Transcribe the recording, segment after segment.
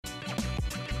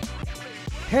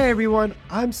Hey everyone,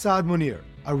 I'm Saad Munir,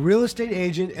 a real estate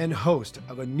agent and host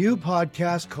of a new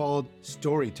podcast called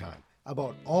Story Time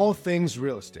about all things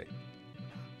real estate.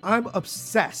 I'm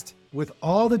obsessed with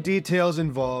all the details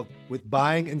involved with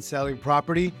buying and selling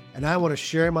property, and I want to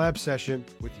share my obsession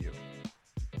with you.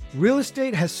 Real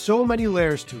estate has so many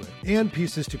layers to it and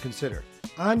pieces to consider.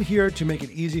 I'm here to make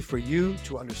it easy for you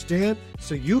to understand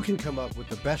so you can come up with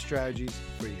the best strategies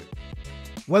for you.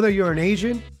 Whether you're an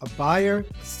agent, a buyer,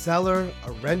 a seller,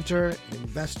 a renter, an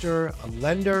investor, a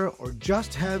lender, or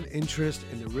just have interest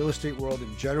in the real estate world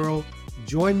in general,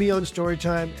 join me on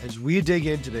Storytime as we dig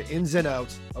into the ins and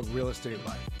outs of real estate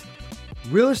life.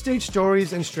 Real estate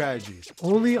stories and strategies,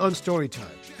 only on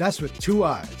Storytime. That's with 2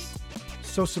 eyes.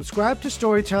 So subscribe to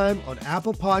Storytime on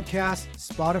Apple Podcasts,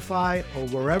 Spotify, or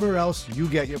wherever else you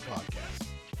get your podcasts.